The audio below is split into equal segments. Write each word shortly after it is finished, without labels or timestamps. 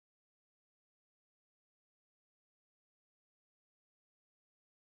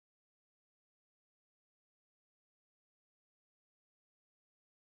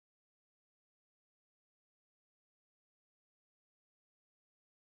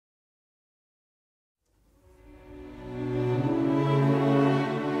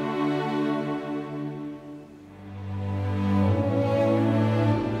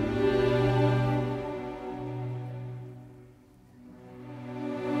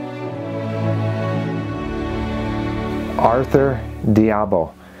Arthur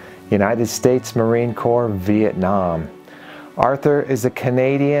Diabo, United States Marine Corps, Vietnam. Arthur is a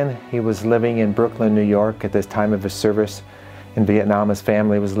Canadian. He was living in Brooklyn, New York at the time of his service in Vietnam. His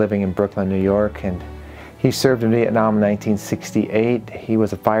family was living in Brooklyn, New York, and he served in Vietnam in 1968. He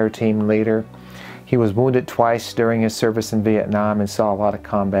was a fire team leader. He was wounded twice during his service in Vietnam and saw a lot of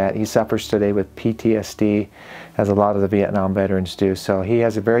combat. He suffers today with PTSD, as a lot of the Vietnam veterans do. So he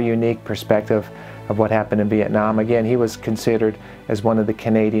has a very unique perspective of what happened in Vietnam. Again, he was considered as one of the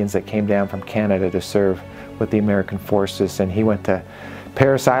Canadians that came down from Canada to serve with the American forces. And he went to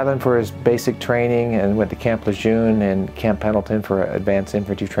Parris Island for his basic training and went to Camp Lejeune and Camp Pendleton for advanced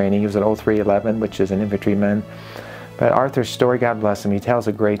infantry training. He was an 0311, which is an infantryman. But Arthur's story, God bless him, he tells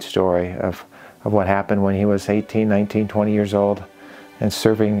a great story of what happened when he was 18, 19, 20 years old and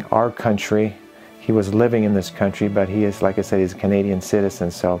serving our country. He was living in this country, but he is, like I said, he's a Canadian citizen.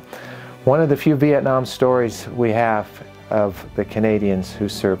 So one of the few Vietnam stories we have of the Canadians who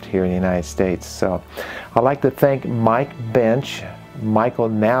served here in the United States. So I'd like to thank Mike Bench, Michael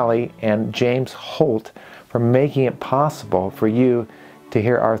Nally, and James Holt for making it possible for you to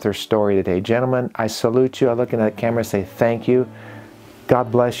hear Arthur's story today. Gentlemen, I salute you. I look in that camera and say thank you.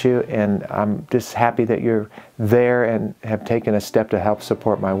 God bless you, and I'm just happy that you're there and have taken a step to help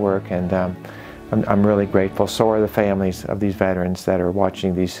support my work, and I'm really grateful. So are the families of these veterans that are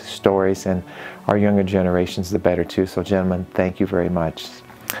watching these stories, and our younger generations the better too. So gentlemen, thank you very much.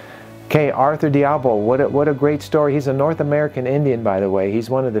 Okay, Arthur Diabo, what a great story. He's a North American Indian, by the way. He's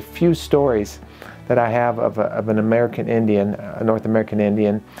one of the few stories that I have of an American Indian, a North American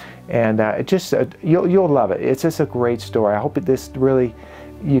Indian, and you'll love it. It's just a great story. I hope that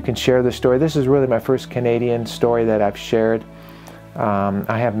you can share the story. This is really my first Canadian story that I've shared.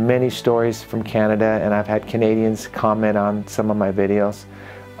 I have many stories from Canada, and I've had Canadians comment on some of my videos.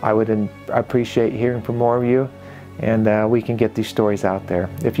 I would appreciate hearing from more of you, and we can get these stories out there.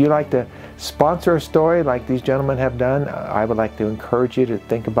 If you like to sponsor a story like these gentlemen have done, I would like to encourage you to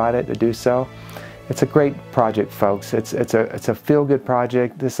think about it, to do so. It's a great project, folks. It's a feel-good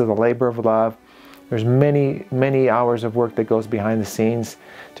project. This is a labor of love. There's many hours of work that goes behind the scenes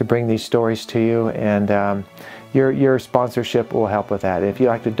to bring these stories to you, and your sponsorship will help with that. If you'd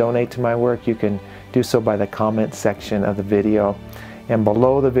like to donate to my work, you can do so by the comment section of the video. And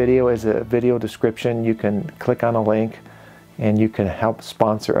below the video is a video description. You can click on a link and you can help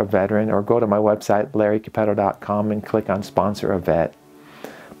sponsor a veteran, or go to my website, larrycapetto.com, and click on Sponsor a Vet.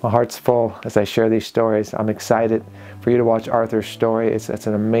 My heart's full as I share these stories. I'm excited for you to watch Arthur's story. It's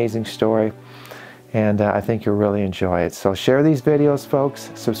an amazing story, and I think you'll really enjoy it. So share these videos, folks.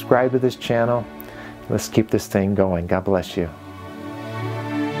 Subscribe to this channel. Let's keep this thing going. God bless you.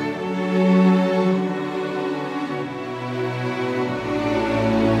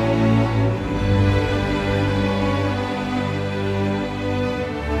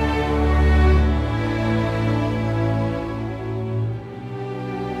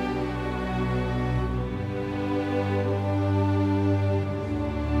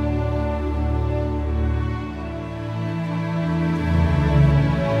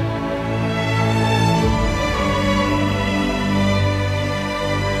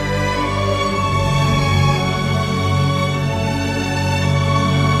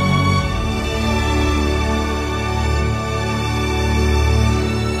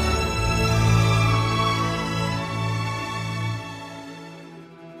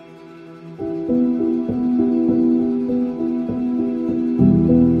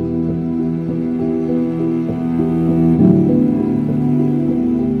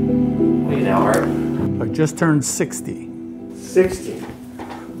 Just turned 60. 60.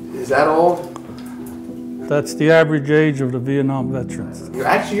 Is that old? That's the average age of the Vietnam veterans.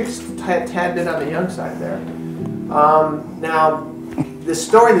 You're just a tad bit on the young side there. Now, the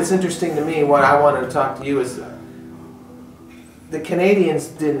story that's interesting to me, what I wanted to talk to you is, the Canadians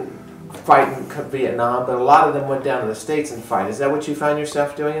didn't fight in Vietnam, but a lot of them went down to the States and fight. Is that what you found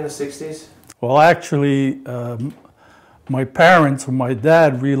yourself doing in the 60s? Well, actually, my parents, or my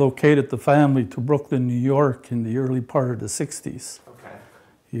dad, relocated the family to Brooklyn, New York in the early part of the 60s. Okay.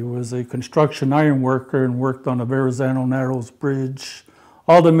 He was a construction iron worker and worked on the Verrazano Narrows Bridge,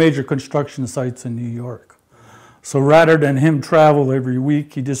 all the major construction sites in New York. So rather than him travel every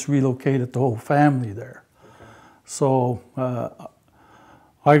week, he just relocated the whole family there. Okay. So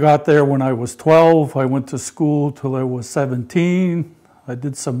I got there when I was 12. I went to school till I was 17. I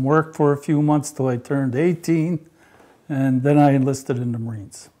did some work for a few months till I turned 18. And then I enlisted in the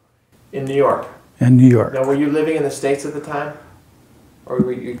Marines. In New York? In New York. Now, were you living in the States at the time? Or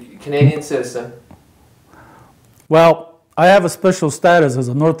were you a Canadian citizen? Well, I have a special status as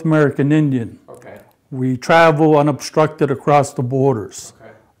a North American Indian. Okay. We travel unobstructed across the borders.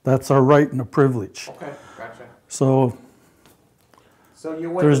 Okay. That's our right and a privilege. Okay, gotcha. So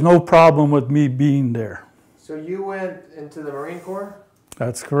you went. there's no problem with me being there. So you went into the Marine Corps?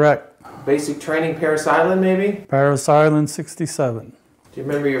 That's correct. Basic training, Parris Island, maybe? Parris Island, 67. Do you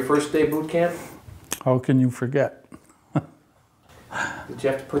remember your first day boot camp? How can you forget? Did you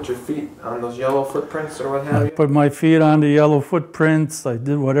have to put your feet on those yellow footprints or what have I you? put my feet on the yellow footprints. I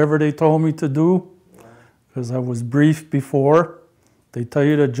did whatever they told me to do because I was briefed before. They tell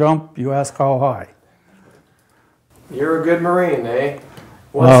you to jump, you ask how high. You're a good Marine, eh?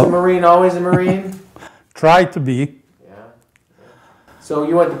 Once a Marine, always a Marine? Try to be. Yeah. So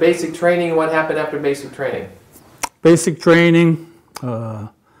you went to basic training, and what happened after basic training? Basic training,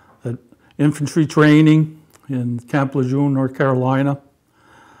 infantry training in Camp Lejeune, North Carolina.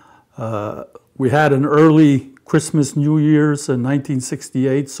 We had an early Christmas, New Year's in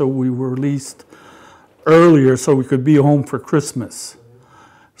 1968, so we were released earlier so we could be home for Christmas.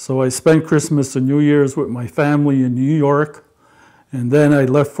 So I spent Christmas and New Year's with my family in New York, and then I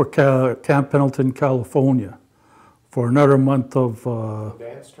left for Camp Pendleton, California for another month of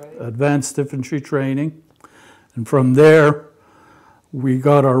advanced infantry training. And from there, we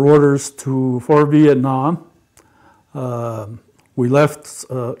got our orders for Vietnam. We left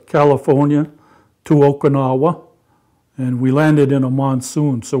California to Okinawa, and we landed in a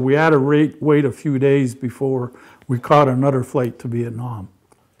monsoon. So we had to wait a few days before we caught another flight to Vietnam.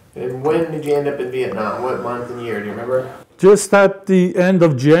 And when did you end up in Vietnam? What month and year, do you remember? Just at the end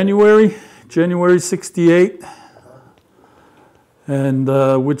of January 68, and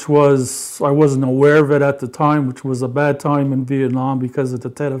which was, I wasn't aware of it at the time, which was a bad time in Vietnam because of the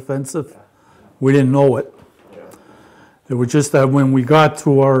Tet Offensive. We didn't know it. It was just that when we got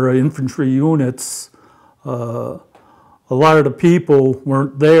to our infantry units, a lot of the people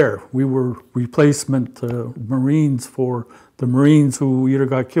weren't there. We were replacement Marines for the Marines who either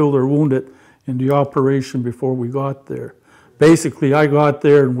got killed or wounded in the operation before we got there. Basically, I got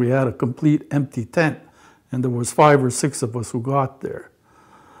there and we had a complete empty tent, and there was 5 or 6 of us who got there.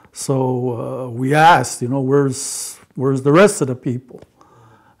 So we asked, where's the rest of the people?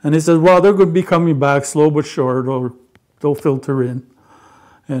 And they said, well, they're going to be coming back slow but sure. They'll filter in.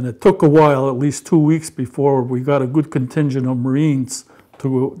 And it took a while, at least 2 weeks before we got a good contingent of Marines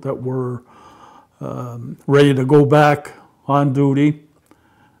that were ready to go back on duty,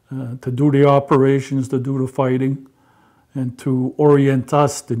 to do the operations, to do the fighting, and to orient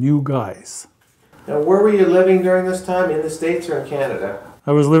us, the new guys. Now, where were you living during this time, in the States or in Canada?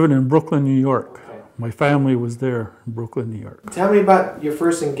 I was living in Brooklyn, New York. Okay. My family was there in Brooklyn, New York. Tell me about your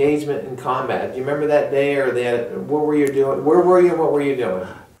first engagement in combat. Do you remember that day or what were you doing? Where were you and what were you doing?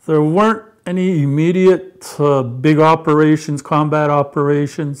 There weren't any immediate big operations, combat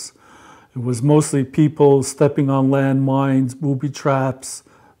operations. It was mostly people stepping on landmines, booby traps,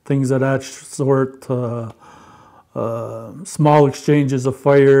 things of that sort. Small exchanges of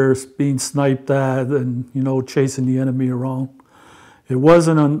fire, being sniped at, and chasing the enemy around. It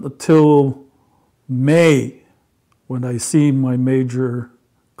wasn't until May when I seen my major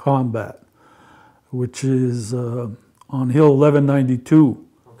combat, which is on Hill 1192,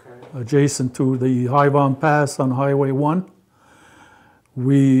 adjacent to the Haivan Pass on Highway 1.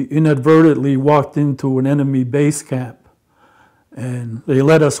 We inadvertently walked into an enemy base camp. And they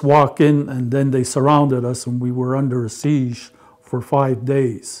let us walk in, and then they surrounded us, and we were under a siege for 5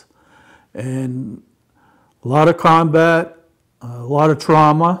 days. And a lot of combat, a lot of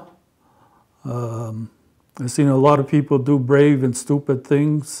trauma. I've seen a lot of people do brave and stupid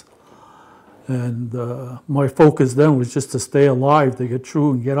things. And my focus then was just to stay alive, to get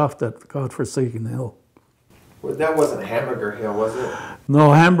through and get off that godforsaken hill. Well, that wasn't Hamburger Hill, was it?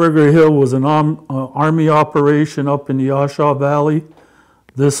 No, Hamburger Hill was an army operation up in the Oshaw Valley.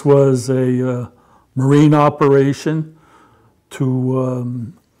 This was a Marine operation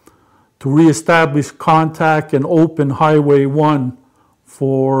to reestablish contact and open Highway 1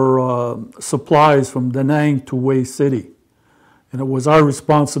 for supplies from Da Nang to Hue City. And it was our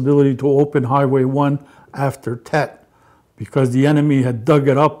responsibility to open Highway 1 after Tet because the enemy had dug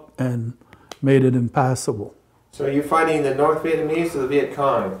it up and made it impassable. So you're fighting the North Vietnamese or the Viet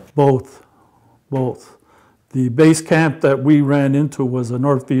Cong? Both. The base camp that we ran into was a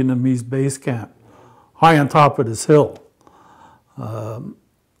North Vietnamese base camp, high on top of this hill. I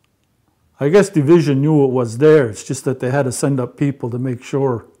guess division knew it was there. It's just that they had to send up people to make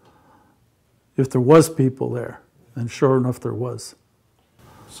sure if there was people there. And sure enough, there was.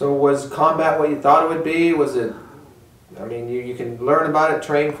 So was combat what you thought it would be? Was it, I mean, you can learn about it,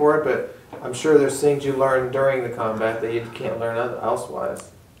 train for it, but I'm sure there's things you learn during the combat that you can't learn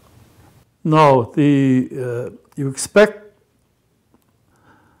elsewise. No, you expect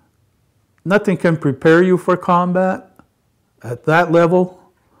nothing can prepare you for combat at that level.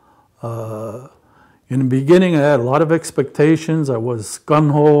 In the beginning, I had a lot of expectations. I was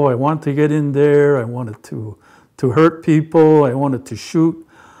gung-ho. I wanted to get in there. I wanted to hurt people. I wanted to shoot.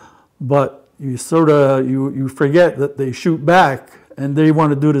 But you sort of you forget that they shoot back, and they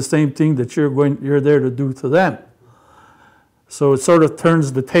want to do the same thing that you're there to do to them. So it sort of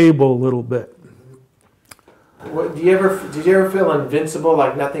turns the table a little bit. Did you ever feel invincible,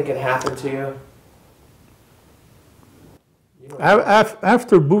 like nothing could happen to you?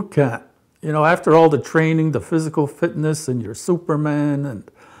 After boot camp, you know, after all the training, the physical fitness, and you're Superman,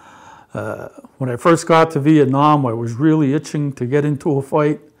 and when I first got to Vietnam, I was really itching to get into a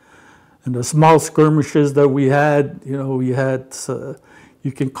fight. And the small skirmishes that we had, you know,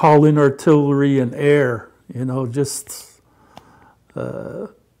 you can call in artillery and air, you know, just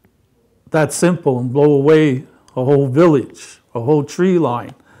that simple, and blow away a whole village, a whole tree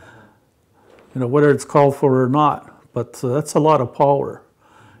line, you know, whether it's called for or not. But that's a lot of power.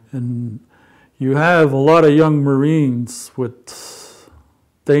 And you have a lot of young Marines with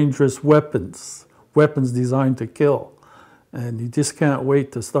dangerous weapons designed to kill. And you just can't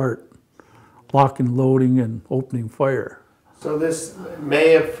wait to start locking, loading, and opening fire. So this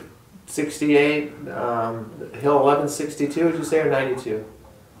May of 68, Hill 1162, would you say, or 92?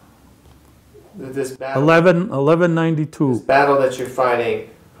 This battle? 1192. This battle that you're fighting,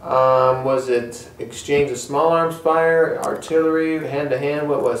 was it exchange of small arms fire, artillery, hand-to-hand?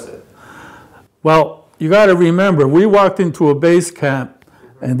 What was it? Well, you got to remember, we walked into a base camp,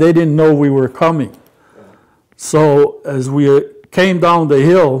 and they didn't know we were coming. So as we came down the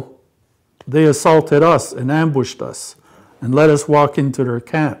hill, they assaulted us and ambushed us and let us walk into their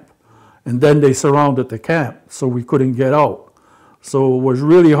camp. And then they surrounded the camp, so we couldn't get out. So it was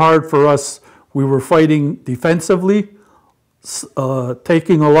really hard for us. We were fighting defensively,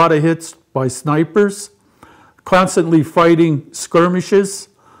 taking a lot of hits by snipers, constantly fighting skirmishes,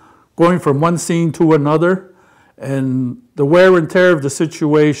 going from one scene to another, and the wear and tear of the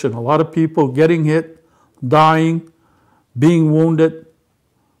situation. A lot of people getting hit, dying, being wounded,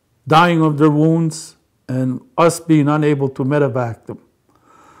 dying of their wounds, and us being unable to medevac them.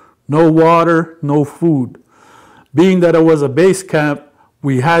 No water, no food. Being that it was a base camp,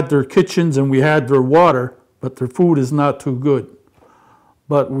 we had their kitchens and we had their water, but their food is not too good.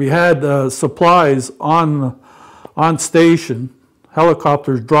 But we had supplies on station,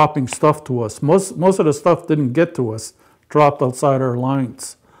 helicopters dropping stuff to us. Most of the stuff didn't get to us, dropped outside our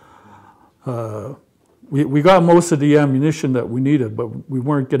lines. We got most of the ammunition that we needed, but we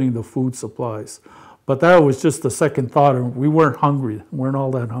weren't getting the food supplies. But that was just the second thought. We weren't hungry. We weren't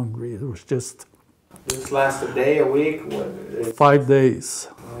all that hungry. It was just... Did this last a day, a week? 5 days.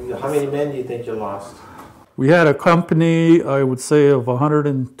 How many men do you think you lost? We had a company, I would say, of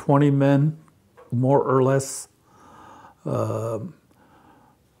 120 men, more or less. I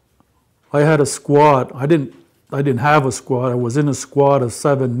had a squad. I didn't have a squad. I was in a squad of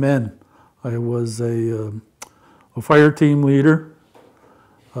 7 men. I was a fire team leader.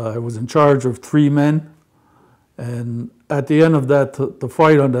 I was in charge of 3 men. And at the end of that, the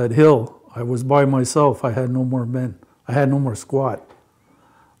fight on that hill, I was by myself. I had no more men. I had no more squad.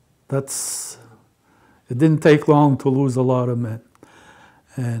 It didn't take long to lose a lot of men.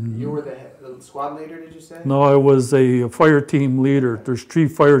 And you were the squad leader, did you say? No, I was a fire team leader. There's 3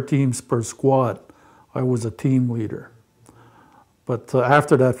 fire teams per squad. I was a team leader. But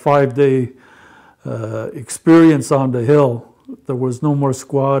after that 5-day experience on the hill, there was no more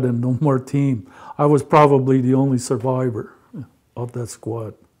squad and no more team. I was probably the only survivor of that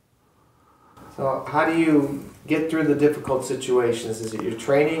squad. So how do you get through the difficult situations? Is it your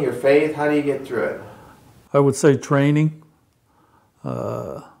training, your faith? How do you get through it? I would say training.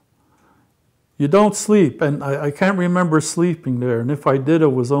 You don't sleep, and I can't remember sleeping there. And if I did,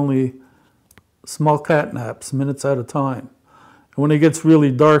 it was only small cat naps, minutes at a time. And when it gets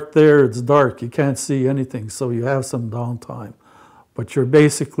really dark there, it's dark. You can't see anything, so you have some downtime. But you're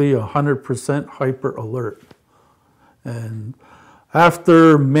basically 100% hyper alert. And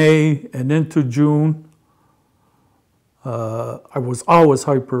after May and into June, I was always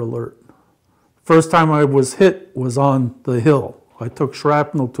hyper alert. First time I was hit was on the hill. I took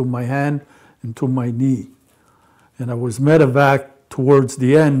shrapnel to my hand and to my knee. And I was medevac towards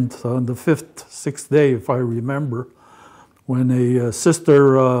the end, on the 5th, 6th day, if I remember, when a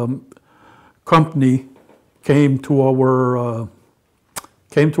sister company came to our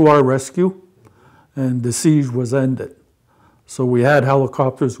rescue, and the siege was ended. So we had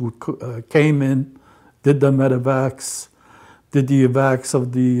helicopters who came in, did the medevacs, did the evacs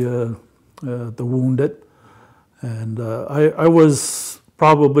of the wounded. And I was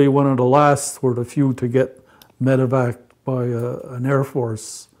probably one of the last or the few to get medevaced by an Air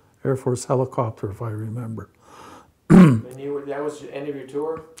Force helicopter, if I remember. And that was the end of your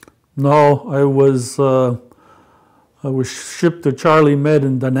tour? No, I was shipped to Charlie Med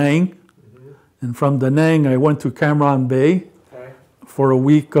in Da Nang, and from Da Nang I went to Cam Bay for a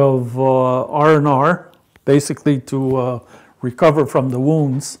week of R&R, basically to recover from the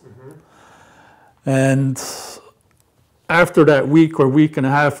wounds. And after that week or week and a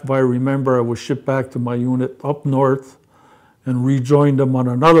half, if I remember, I was shipped back to my unit up north and rejoined them on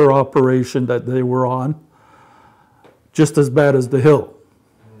another operation that they were on, just as bad as the hill.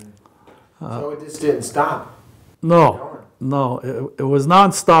 So it just didn't stop? No, it was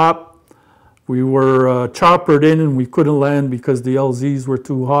non-stop. We were choppered in and we couldn't land because the LZs were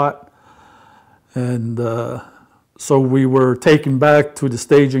too hot. And so we were taken back to the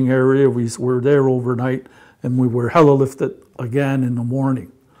staging area. We were there overnight and we were heli-lifted again in the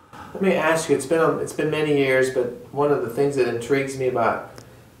morning. Let me ask you, it's been many years, but one of the things that intrigues me about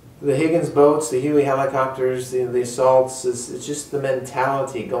the Higgins boats, the Huey helicopters, the assaults, it's just the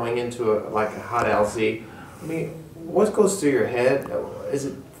mentality going into like a hot LZ. I mean, what goes through your head? Does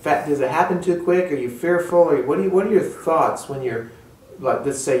it happen too quick? Are you fearful? Or what are your thoughts when you're, like,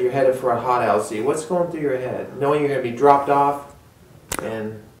 let's say you're headed for a hot LZ? What's going through your head, knowing you're going to be dropped off?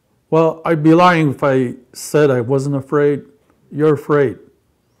 And well, I'd be lying if I said I wasn't afraid. You're afraid.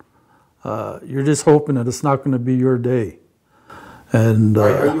 You're just hoping that it's not going to be your day. And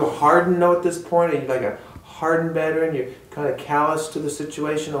are you hardened though at this point? Are you like a hardened veteran? You're kind of callous to the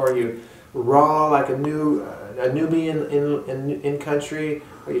situation, or are you raw like a newbie in country?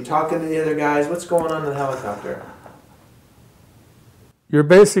 Are you talking to the other guys? What's going on in the helicopter? You're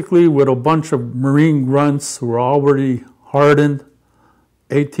basically with a bunch of Marine grunts who are already hardened,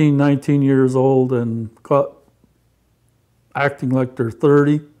 18, 19 years old, and acting like they're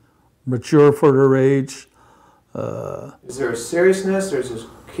 30, mature for their age. Is there a seriousness, or is this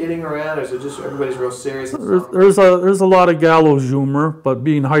kidding around, or is it just everybody's real serious? There's a lot of gallows humor, but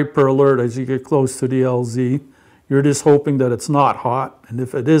being hyper alert as you get close to the LZ, you're just hoping that it's not hot, and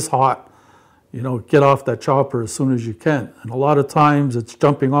if it is hot, you know, get off that chopper as soon as you can. And a lot of times it's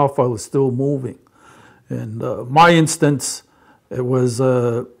jumping off while it's still moving. And my instance, it was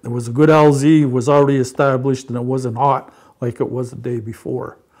a good LZ, it was already established, and it wasn't hot like it was the day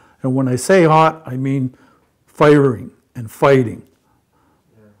before. And when I say hot, I mean firing and fighting.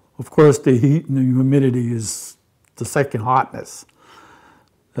 Yeah. Of course, the heat and the humidity is the second hotness.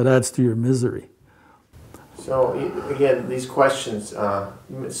 That adds to your misery. So again, these questions,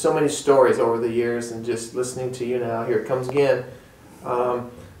 so many stories over the years, and just listening to you now, here it comes again. What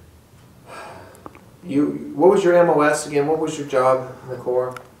was your MOS again? What was your job in the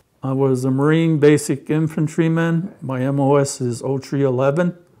Corps? I was a Marine Basic Infantryman. My MOS is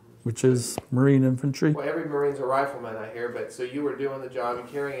 0311. Which is Marine Infantry. Well, every Marine's a rifleman, I hear, but so you were doing the job and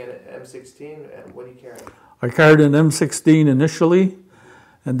carrying an M16, and what are you carrying? I carried an M16 initially,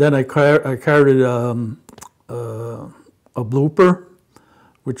 and then I carried a blooper,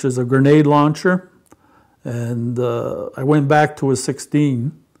 which is a grenade launcher, and I went back to a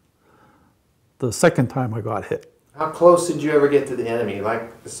 16 the second time I got hit. How close did you ever get to the enemy?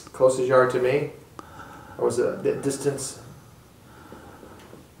 Like as close as you are to me? Or was it a distance?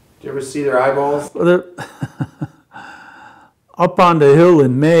 Did you ever see their eyeballs? Up on the hill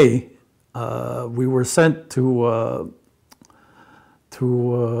in May, we were sent to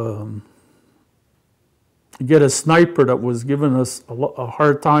get a sniper that was giving us a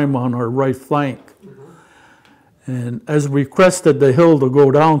hard time on our right flank. And as we crested the hill to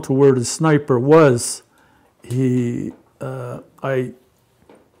go down to where the sniper was, I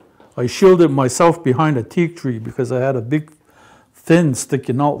shielded myself behind a teak tree because I had a big fin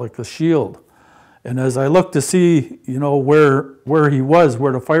sticking out like a shield. And as I looked to see, you know, where he was,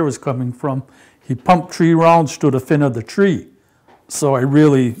 where the fire was coming from, he pumped 3 rounds through the fin of the tree. So I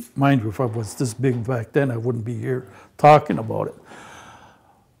really, mind you, if I was this big back then, I wouldn't be here talking about it.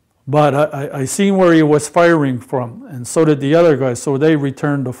 But I seen where he was firing from, and so did the other guys, so they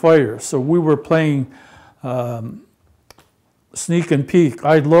returned the fire. So we were playing sneak and peek.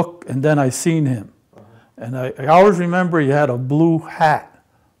 I'd look, and then I seen him. And I always remember he had a blue hat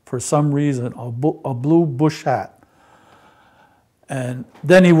for some reason, a blue bush hat. And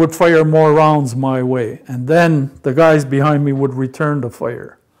then he would fire more rounds my way. And then the guys behind me would return the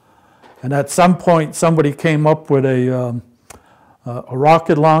fire. And at some point, somebody came up with a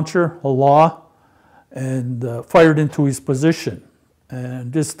rocket launcher, a law, and fired into his position.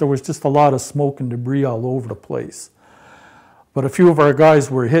 And there was just a lot of smoke and debris all over the place. But a few of our guys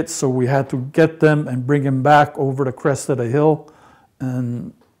were hit, so we had to get them and bring them back over the crest of the hill.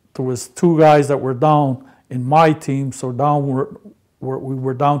 And there was 2 guys that were down in my team, so we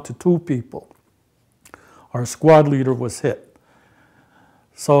were down to 2 people. Our squad leader was hit.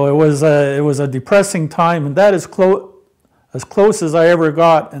 So it was a depressing time, and that is as close as I ever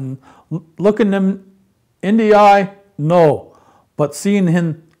got. And looking them in the eye, no. But seeing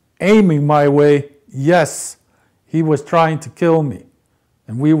him aiming my way, yes. He was trying to kill me,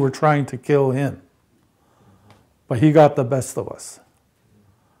 and we were trying to kill him. But he got the best of us.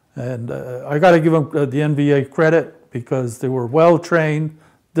 And I got to give them the NVA credit because they were well-trained,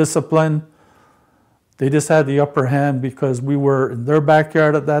 disciplined. They just had the upper hand because we were in their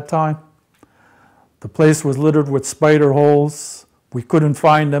backyard at that time. The place was littered with spider holes. We couldn't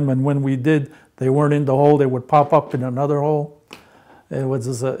find them, and when we did, they weren't in the hole. They would pop up in another hole. It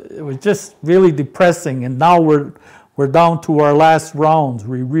was just really depressing, and now we're down to our last rounds.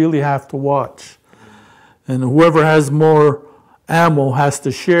 We really have to watch. And whoever has more ammo has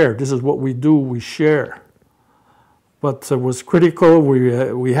to share. This is what we do, we share. But it was critical.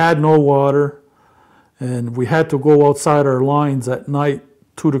 We had no water, and we had to go outside our lines at night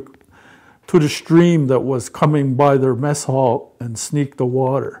to the stream that was coming by their mess hall and sneak the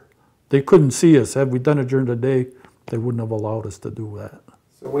water. They couldn't see us. Had we done it during the day, they wouldn't have allowed us to do that.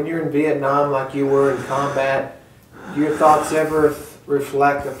 So when you're in Vietnam like you were in combat, do your thoughts ever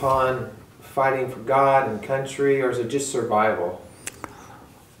reflect upon fighting for God and country, or is it just survival?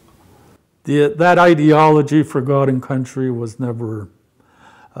 That ideology for God and country was never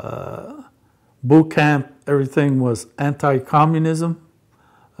boot camp. Everything was anti-communism.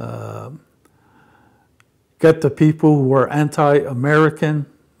 Get the people who were anti-American,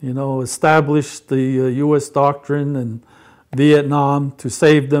 establish the U.S. doctrine in Vietnam to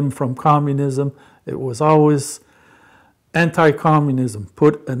save them from communism. It was always anti-communism,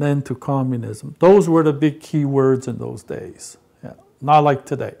 put an end to communism. Those were the big key words in those days. Yeah. Not like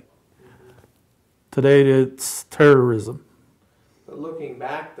today. Today it's terrorism. But looking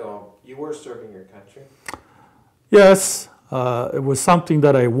back though, you were serving your country. Yes, it was something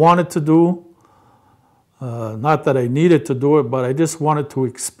that I wanted to do. Not that I needed to do it, but I just wanted to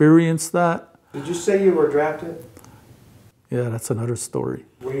experience that. Did you say you were drafted? Yeah, that's another story.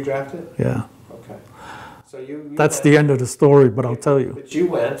 Were you drafted? Yeah. Okay. So you that's the end of the story, but I'll tell you. But you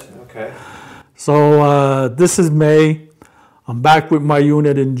went, okay. So this is May. I'm back with my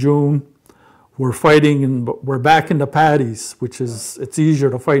unit in June. We're fighting, and we're back in the paddies, which is, it's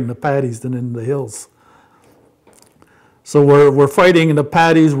easier to fight in the paddies than in the hills. So we're fighting in the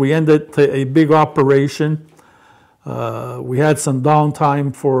paddies. We ended a big operation. We had some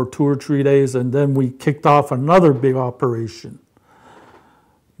downtime for 2 or 3 days, and then we kicked off another big operation.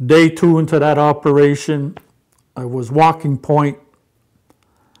 Day 2 into that operation, I was walking point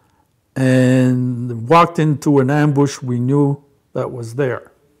and walked into an ambush we knew that was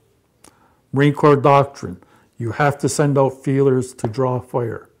there. Marine Corps doctrine, you have to send out feelers to draw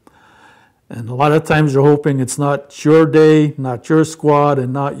fire. And a lot of times you're hoping it's not your day, not your squad,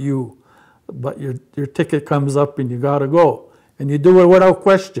 and not you. But your ticket comes up and you got to go. And you do it without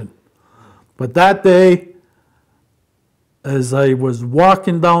question. But that day, as I was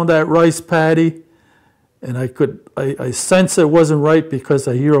walking down that rice paddy, and I sense it wasn't right because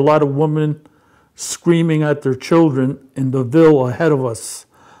I hear a lot of women screaming at their children in the ville ahead of us,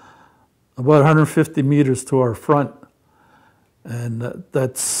 about 150 meters to our front. And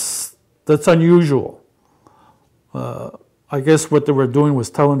that's unusual. I guess what they were doing was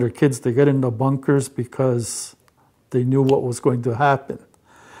telling their kids to get in the bunkers because they knew what was going to happen.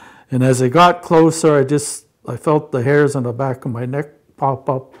 And as I got closer, I felt the hairs on the back of my neck pop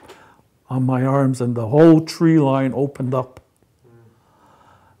up on my arms, and the whole tree line opened up.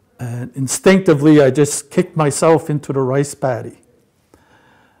 And instinctively, I just kicked myself into the rice paddy.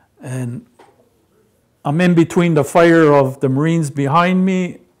 And I'm in between the fire of the Marines behind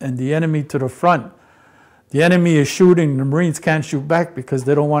me and the enemy to the front. The enemy is shooting, the Marines can't shoot back because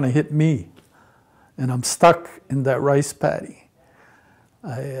they don't want to hit me. And I'm stuck in that rice paddy.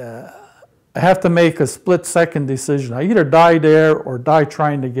 I have to make a split-second decision. I either die there or die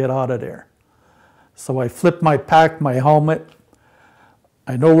trying to get out of there. So I flip my pack, my helmet.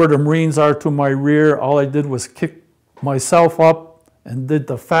 I know where the Marines are to my rear. All I did was kick myself up and did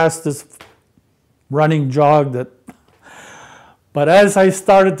the fastest running jog that... But as I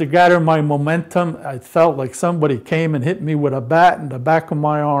started to gather my momentum, I felt like somebody came and hit me with a bat in the back of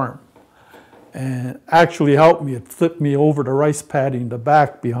my arm. And actually helped me. It flipped me over the rice paddy in the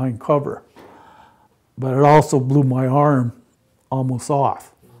back behind cover. But it also blew my arm almost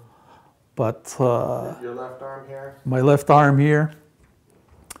off. But your left arm here? My left arm here.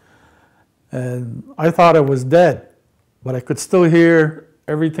 And I thought I was dead, but I could still hear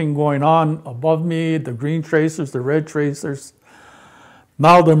everything going on above me, the green tracers, the red tracers.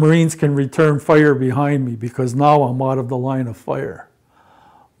 Now the Marines can return fire behind me because now I'm out of the line of fire.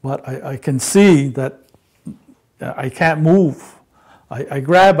 But I can see that I can't move. I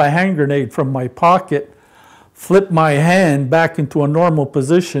grab a hand grenade from my pocket, flip my hand back into a normal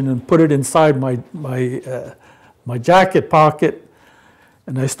position and put it inside my jacket pocket,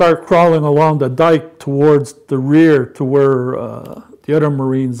 and I start crawling along the dike towards the rear to where the other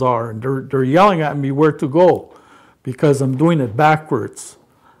Marines are. And they're yelling at me where to go because I'm doing it backwards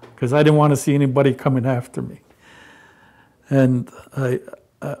because I didn't want to see anybody coming after me. And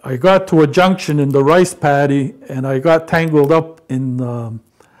I got to a junction in the rice paddy, and I got tangled up in,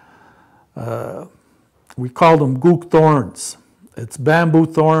 we call them gook thorns. It's bamboo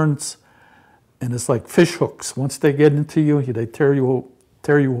thorns, and it's like fish hooks. Once they get into you, they tear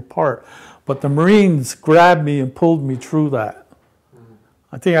you apart. But the Marines grabbed me and pulled me through that.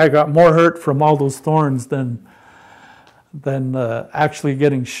 I think I got more hurt from all those thorns than actually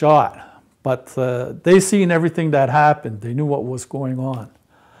getting shot. But they seen everything that happened. They knew what was going on.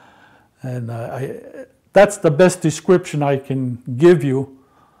 And that's the best description I can give you.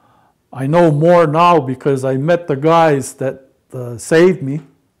 I know more now because I met the guys that saved me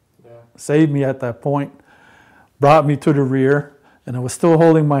at that point, brought me to the rear, and I was still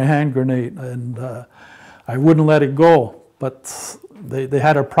holding my hand grenade, and I wouldn't let it go. But they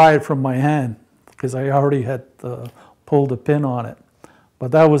had to pry it from my hand because I already had pulled a pin on it.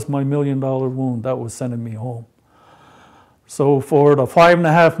 But that was my $1 million wound. That was sending me home. So for the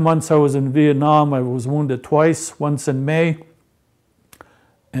 5.5 months I was in Vietnam, I was wounded twice, once in May,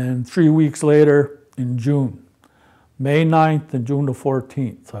 and 3 weeks later in June. May 9th and June the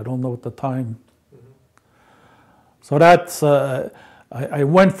 14th. I don't know at the time. So that's, I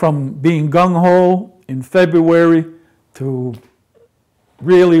went from being gung-ho in February to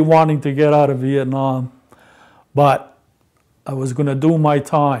really wanting to get out of Vietnam, but I was going to do my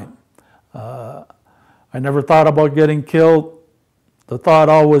time. I never thought about getting killed. The thought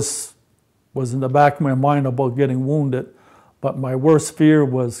always was in the back of my mind about getting wounded, but my worst fear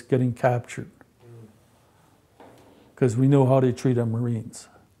was getting captured because we knew how they treated Marines,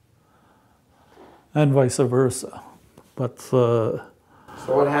 and vice versa. But so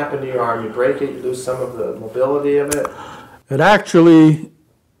what happened to your arm? You break it, you lose some of the mobility of it? It actually,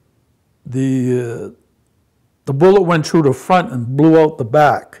 the bullet went through the front and blew out the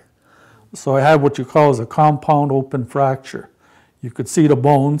back. So I had what you call as a compound open fracture. You could see the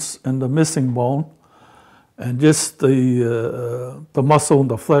bones and the missing bone and just the muscle and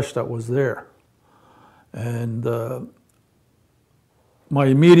the flesh that was there. And my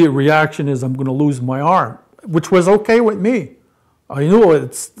immediate reaction is I'm going to lose my arm, which was okay with me. I knew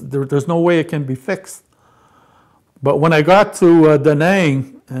there's no way it can be fixed. But when I got to Da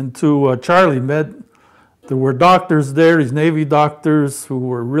Nang and to Charlie Med, there were doctors there, these Navy doctors, who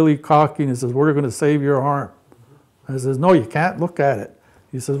were really cocky, and he says, we're going to save your arm. I says, no, you can't look at it.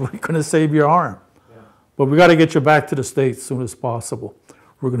 He says, we're going to save your arm. Yeah. But we got to get you back to the States as soon as possible.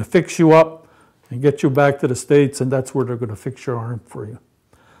 We're going to fix you up and get you back to the States, and that's where they're going to fix your arm for you.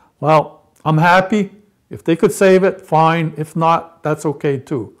 Well, I'm happy. If they could save it, fine. If not, that's okay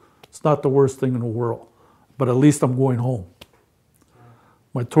too. It's not the worst thing in the world. But at least I'm going home.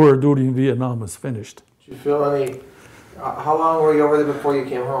 My tour of duty in Vietnam is finished. Did you feel any, how long were you over there before you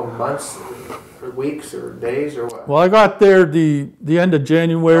came home? Months, or weeks, or days, or what? Well, I got there the end of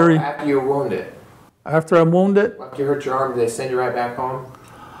January. Oh, after you were wounded? After I'm wounded? After you hurt your arm, did they send you right back home?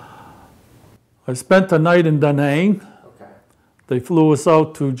 I spent the night in Da Nang. Okay. They flew us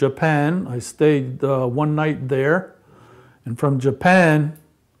out to Japan. I stayed one night there. And from Japan,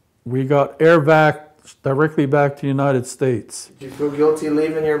 we got airvac directly back to the United States. Did you feel guilty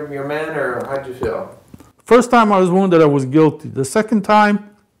leaving your man, or how'd you feel? First time I was wounded, I was guilty. The second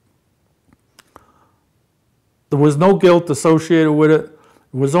time, there was no guilt associated with it.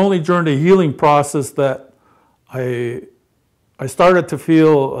 It was only during the healing process that I started to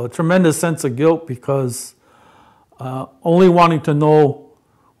feel a tremendous sense of guilt because only wanting to know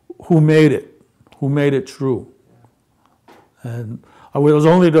who made it true. And I was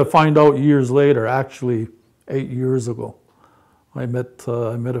only to find out years later, actually 8 years ago. I met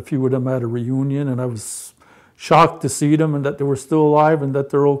a few of them at a reunion, and I was shocked to see them and that they were still alive and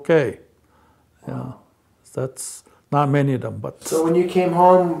that they're okay. Yeah, that's not many of them. But so when you came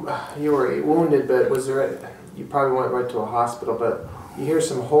home, you were wounded, but you probably went right to a hospital, but you hear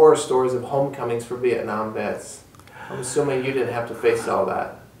some horror stories of homecomings for Vietnam vets. I'm assuming you didn't have to face all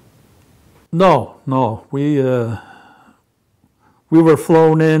that. No. We were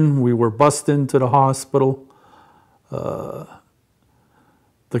flown in. We were bussed into the hospital. The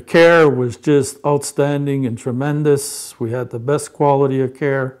care was just outstanding and tremendous. We had the best quality of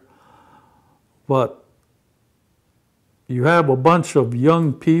care. But you have a bunch of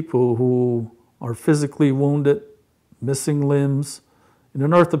young people who are physically wounded, missing limbs, in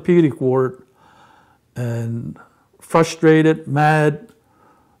an orthopedic ward, and frustrated, mad,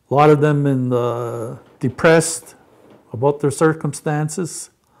 a lot of them depressed about their circumstances.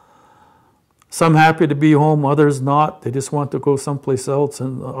 Some happy to be home, others not. They just want to go someplace else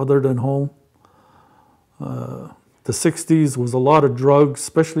other than home. The 60s was a lot of drugs,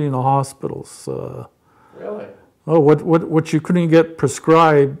 especially in the hospitals. Really? Oh, what you couldn't get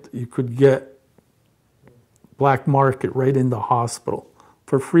prescribed, you could get black market right in the hospital.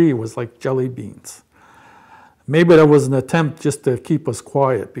 For free, it was like jelly beans. Maybe that was an attempt just to keep us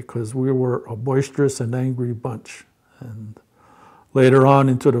quiet because we were a boisterous and angry bunch. And later on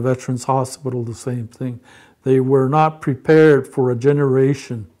into the Veterans Hospital, the same thing. They were not prepared for a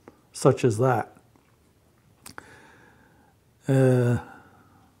generation such as that.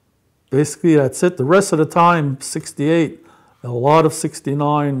 Basically, that's it. The rest of the time, 68, a lot of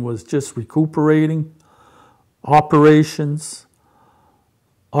 69 was just recuperating, operations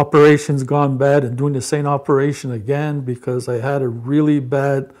gone bad, and doing the same operation again because I had a really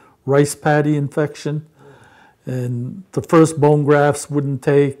bad rice paddy infection. And the first bone grafts wouldn't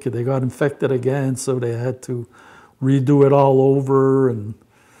take. They got infected again, so they had to redo it all over. And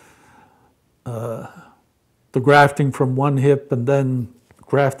the grafting from one hip and then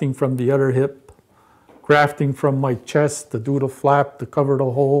grafting from the other hip. Grafting from my chest to do the flap to cover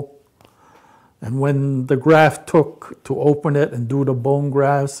the hole. And when the graft took to open it and do the bone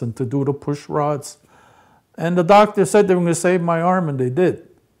grafts and to do the push rods. And the doctor said they were going to save my arm, and they did.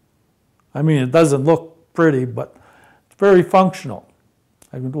 I mean, it doesn't look pretty, but it's very functional.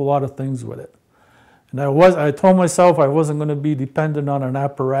 I can do a lot of things with it. And I told myself I wasn't going to be dependent on an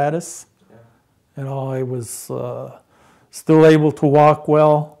apparatus. Yeah. You know, I was still able to walk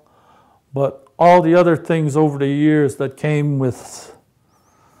well, but all the other things over the years that came with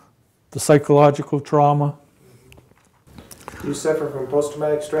the psychological trauma. Do you suffer from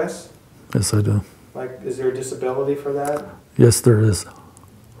post-traumatic stress? Yes, I do. Like, is there a disability for that? Yes, there is.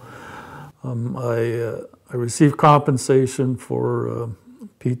 I received compensation for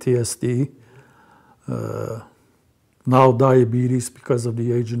PTSD, now diabetes because of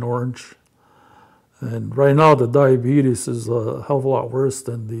the Agent Orange. And right now the diabetes is a hell of a lot worse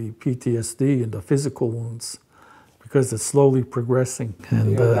than the PTSD and the physical wounds because it's slowly progressing.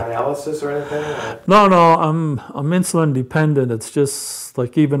 And, you have dialysis or anything? Or? No, I'm insulin dependent. It's just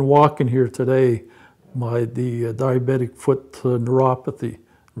like even walking here today, the diabetic foot neuropathy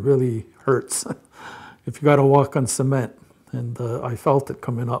really hurts if you got to walk on cement, and I felt it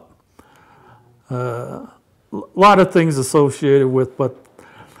coming up. A lot of things associated with, but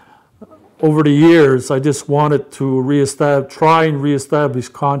over the years, I just wanted to try and reestablish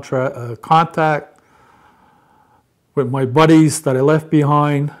contact with my buddies that I left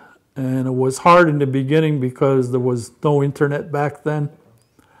behind, and it was hard in the beginning because there was no internet back then.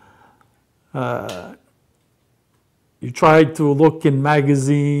 You tried to look in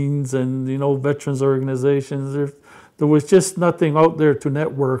magazines and, you know, veterans organizations. There was just nothing out there to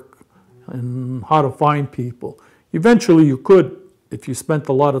network and how to find people. Eventually you could if you spent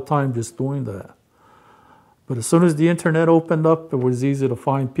a lot of time just doing that. But as soon as the internet opened up, it was easy to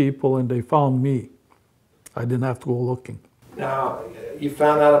find people, and they found me. I didn't have to go looking. Now, you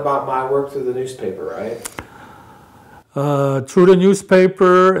found out about my work through the newspaper, right? Through the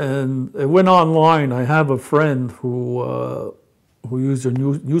newspaper, and it went online. I have a friend who used a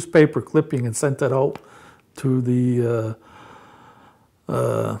newspaper clipping and sent it out to the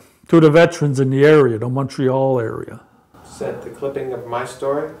veterans in the area, the Montreal area. Sent the clipping of my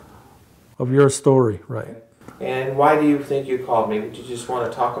story? Of your story, right. Okay. And why do you think you called me? Did you just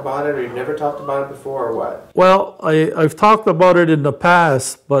want to talk about it, or you've never talked about it before, or what? Well, I've talked about it in the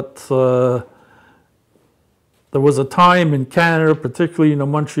past, but there was a time in Canada, particularly in the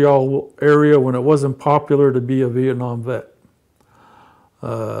Montreal area, when it wasn't popular to be a Vietnam vet.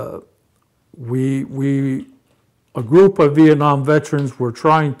 A group of Vietnam veterans were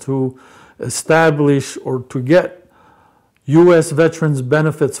trying to establish or to get U.S. veterans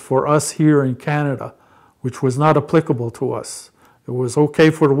benefits for us here in Canada, which was not applicable to us. It was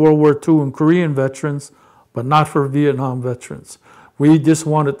okay for the World War II and Korean veterans, but not for Vietnam veterans. We just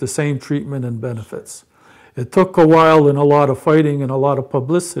wanted the same treatment and benefits. It took a while and a lot of fighting and a lot of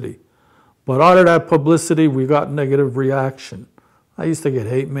publicity. But out of that publicity, we got negative reaction. I used to get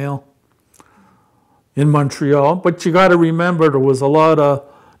hate mail. in Montreal. But you got to remember there was a lot of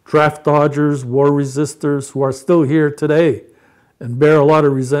draft dodgers, war resistors who are still here today and bear a lot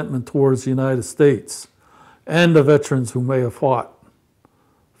of resentment towards the United States and the veterans who may have fought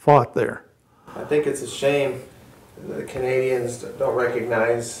there. I think it's a shame the Canadians don't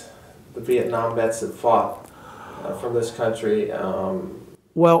recognize the Vietnam vets that fought from this country.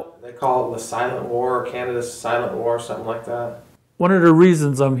 Well, they call it the Silent War, Canada's Silent War, something like that. One of the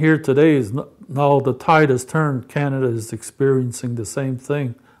reasons I'm here today is now the tide has turned. Canada is experiencing the same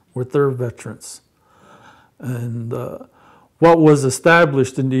thing with their veterans. And what was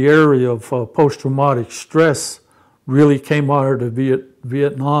established in the area of post-traumatic stress really came out of the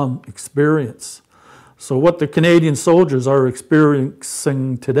Vietnam experience. So what the Canadian soldiers are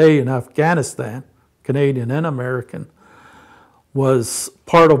experiencing today in Afghanistan, Canadian and American, was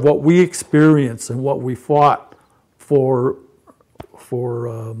part of what we experienced and what we fought for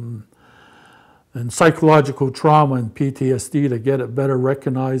and psychological trauma and PTSD to get it better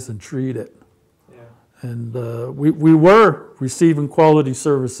recognized and treated. Yeah. And we were receiving quality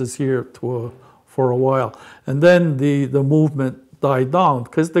services here for a while. And then the movement died down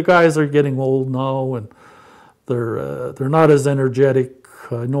because the guys are getting old now and they're not as energetic.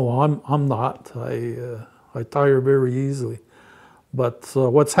 I know I'm not. I tire very easily. But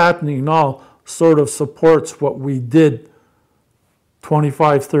what's happening now sort of supports what we did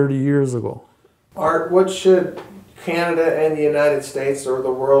 25, 30 years ago. Art, what should Canada and the United States or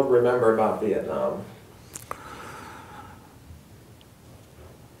the world remember about Vietnam?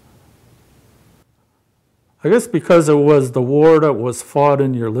 I guess because it was the war that was fought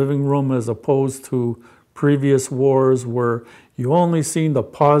in your living room as opposed to previous wars where you only seen the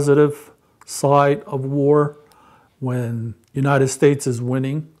positive side of war when United States is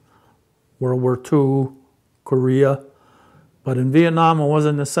winning, World War II, Korea. But in Vietnam, it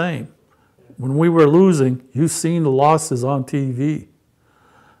wasn't the same. When we were losing, you seen the losses on TV.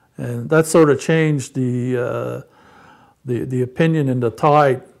 And that sort of changed the opinion and the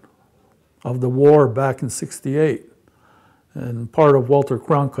tide of the war back in '68. And part of Walter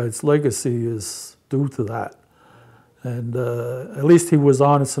Cronkite's legacy is due to that. And at least he was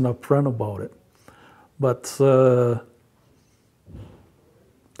honest and upfront about it. But the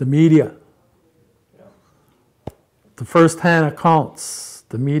media, the first-hand accounts,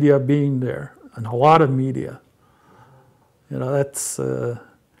 the media being there, and a lot of media, you know, that's, and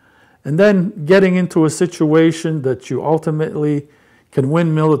then getting into a situation that you ultimately can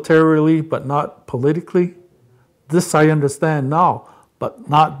win militarily but not politically. This I understand now, but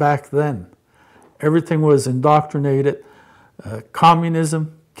not back then. Everything was indoctrinated.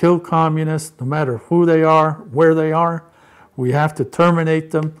 Communism, kill communists, no matter who they are, where they are. We have to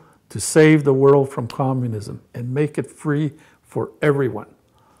terminate them to save the world from communism and make it free for everyone.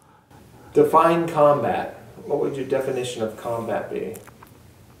 Define combat. What would your definition of combat be?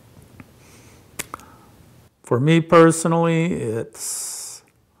 For me personally, it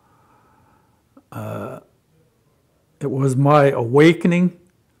was my awakening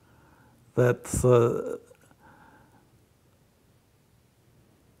that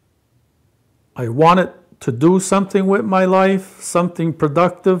I wanted to do something with my life, something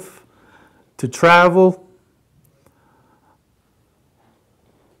productive, to travel.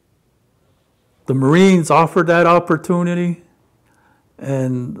 The Marines offered that opportunity,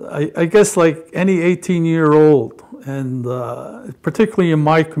 and I guess like any 18-year-old, and particularly in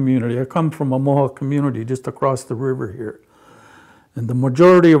my community, I come from a Mohawk community just across the river here, and the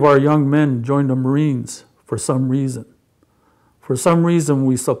majority of our young men joined the Marines for some reason. For some reason,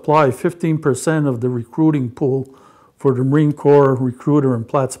 we supply 15% of the recruiting pool for the Marine Corps recruiter in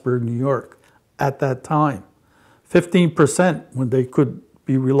Plattsburgh, New York, at that time. 15% when they could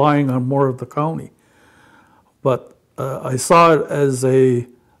be relying on more of the county. But I saw it as a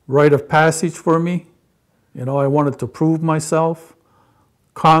rite of passage for me. You know, I wanted to prove myself,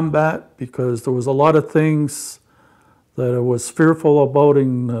 combat, because there was a lot of things that I was fearful about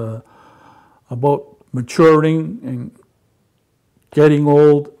maturing and getting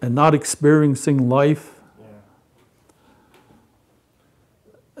old and not experiencing life.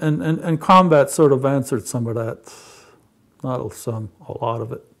 Yeah. And combat sort of answered some of that. Not some, a lot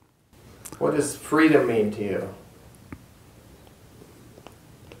of it. What does freedom mean to you?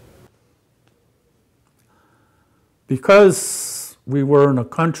 Because we were in a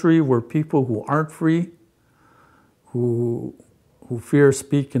country where people who aren't free, who fear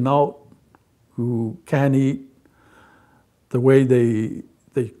speaking out, who can't eat the way they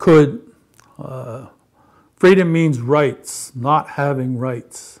could. Freedom means rights, not having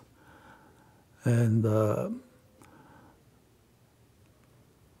rights. And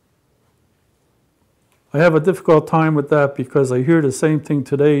I have a difficult time with that because I hear the same thing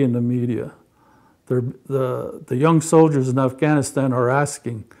today in the media. The young soldiers in Afghanistan are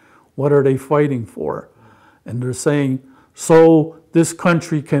asking, what are they fighting for? And they're saying, so this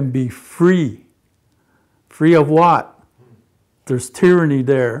country can be free. Free of what? There's tyranny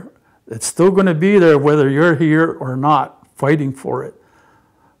there. It's still going to be there whether you're here or not fighting for it.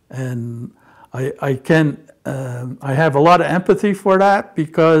 And I have a lot of empathy for that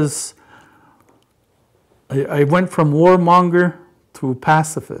because I went from warmonger to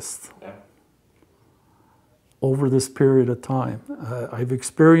pacifist over this period of time. I've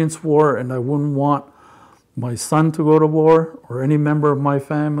experienced war, and I wouldn't want my son to go to war, or any member of my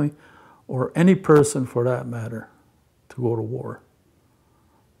family, or any person for that matter, to go to war.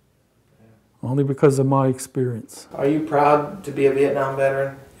 Only because of my experience. Are you proud to be a Vietnam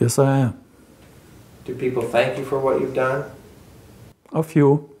veteran? Yes, I am. Do people thank you for what you've done? A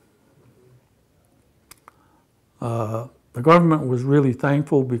few. The government was really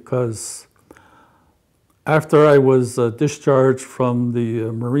thankful because after I was discharged from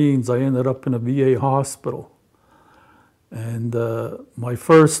the Marines, I ended up in a VA hospital. And my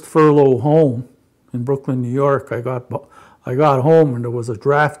first furlough home in Brooklyn, New York, I got home and there was a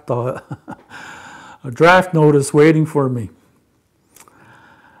draft notice waiting for me.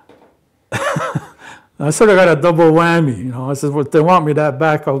 I sort of got a double whammy, you know. I said, well, if they want me that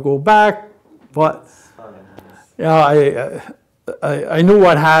back, I'll go back. But yeah, I knew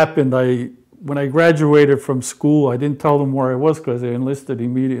what happened. When I graduated from school, I didn't tell them where I was because I enlisted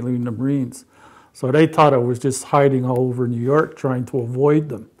immediately in the Marines. So they thought I was just hiding all over New York, trying to avoid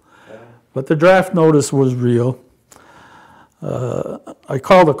them. Yeah. But the draft notice was real. I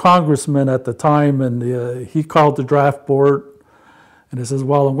called a congressman at the time, and he called the draft board, and he says,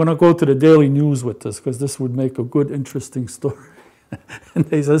 well, I'm going to go to the Daily News with this because this would make a good, interesting story. And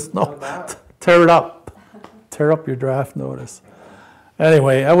they says, no, tear it up. Tear up your draft notice.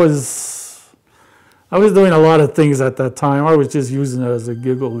 Anyway, I was doing a lot of things at that time. I was just using it as a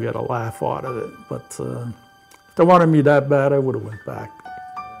giggle to get a laugh out of it. But if they wanted me that bad, I would have went back.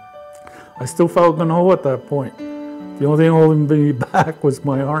 I still felt in a hole at that point. The only thing holding me back was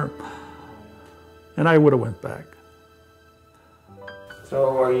my arm. And I would have went back.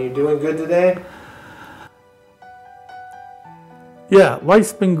 So are you doing good today? Yeah,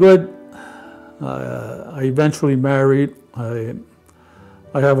 life's been good. I eventually married. I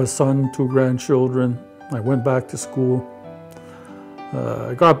have a son, 2 grandchildren. I went back to school.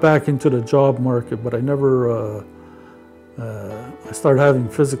 I got back into the job market, but I never, I started having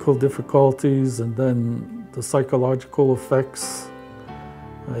physical difficulties, and then the psychological effects.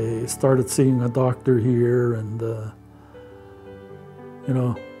 I started seeing a doctor here, and you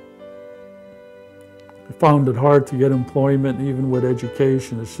know, I found it hard to get employment, even with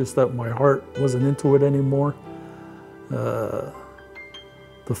education. It's just that my heart wasn't into it anymore.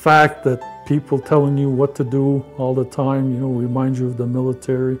 The fact that people telling you what to do all the time, you know, reminds you of the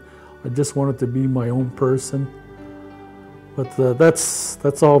military. I just wanted to be my own person. But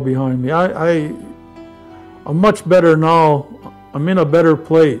that's all behind me. I'm much better now. I'm in a better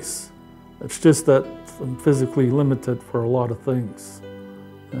place. It's just that I'm physically limited for a lot of things.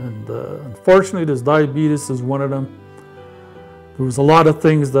 And unfortunately, this diabetes is one of them. There was a lot of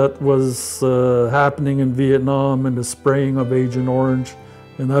things that was happening in Vietnam, and the spraying of Agent Orange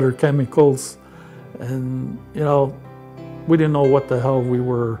and other chemicals. And, you know, we didn't know what the hell we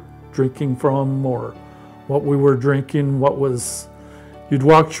were drinking from or what we were drinking. What was, you'd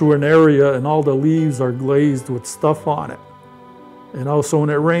walk through an area and all the leaves are glazed with stuff on it. And also when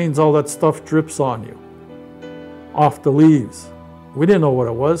it rains, all that stuff drips on you, off the leaves. We didn't know what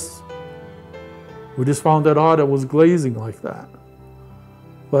it was. We just found it odd it was glazing like that.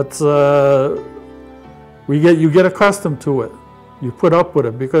 But you get accustomed to it. You put up with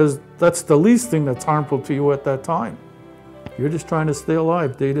it because that's the least thing that's harmful to you at that time. You're just trying to stay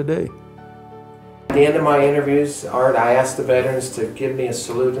alive day to day. At the end of my interviews, Art, I ask the veterans to give me a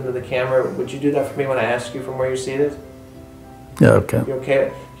salute into the camera. Would you do that for me when I ask you from where you're seated? Yeah, okay. You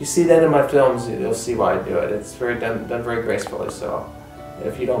okay? If you see that in my films, you'll see why I do it. It's done very gracefully, so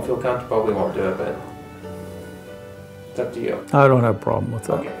if you don't feel comfortable, we won't do it, but it's up to you. I don't have a problem with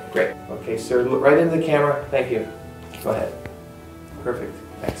that. Okay, great. Okay, sir, look right into the camera. Thank you. Go ahead. Perfect.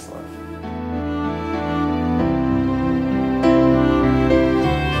 Excellent.